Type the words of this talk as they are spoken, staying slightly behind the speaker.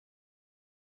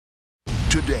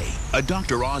Today, a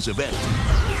Dr. Oz event.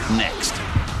 Next.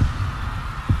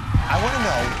 I want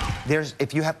to know,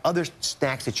 if you have other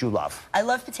snacks that you love. I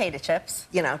love potato chips,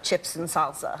 you know, chips and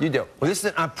salsa. You do. Well, this is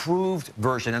an approved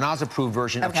version, an Oz-approved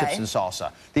version of chips and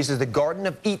salsa. These are the Garden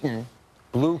of Eden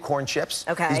blue corn chips.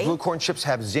 Okay. These blue corn chips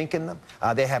have zinc in them.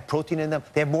 They have protein in them.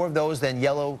 They have more of those than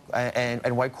yellow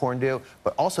and white corn do,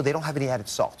 but also they don't have any added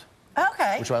salt.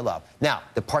 Okay. Which I love. Now,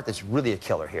 the part that's really a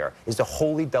killer here is the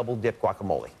holy double dip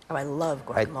guacamole. Oh, I love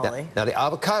guacamole. Right? Now, the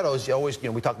avocados, you always,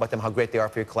 we talk about them, how great they are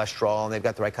for your cholesterol, and they've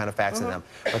got the right kind of fats in them.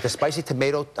 But the spicy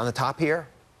tomato on the top here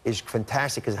is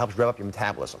fantastic because it helps rev up your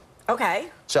metabolism. Okay.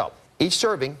 So, each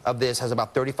serving of this has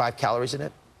about 35 calories in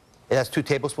it. It has 2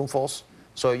 tablespoonfuls.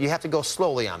 So you have to go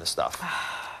slowly on the stuff.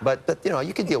 But you know,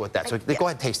 you can deal with that. So go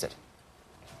ahead and taste it.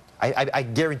 I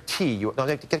guarantee you. No,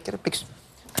 get a big.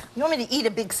 You want me to eat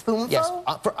a big spoonful? Yes.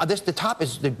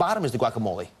 The bottom is the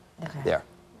guacamole. Okay. There.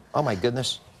 Oh my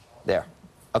goodness. There.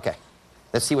 Okay.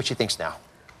 Let's see what she thinks now.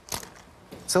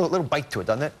 It's a little bite to it,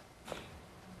 doesn't it?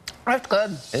 That's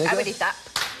good. Isn't it good? I would eat that.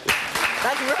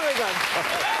 That's really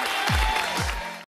good.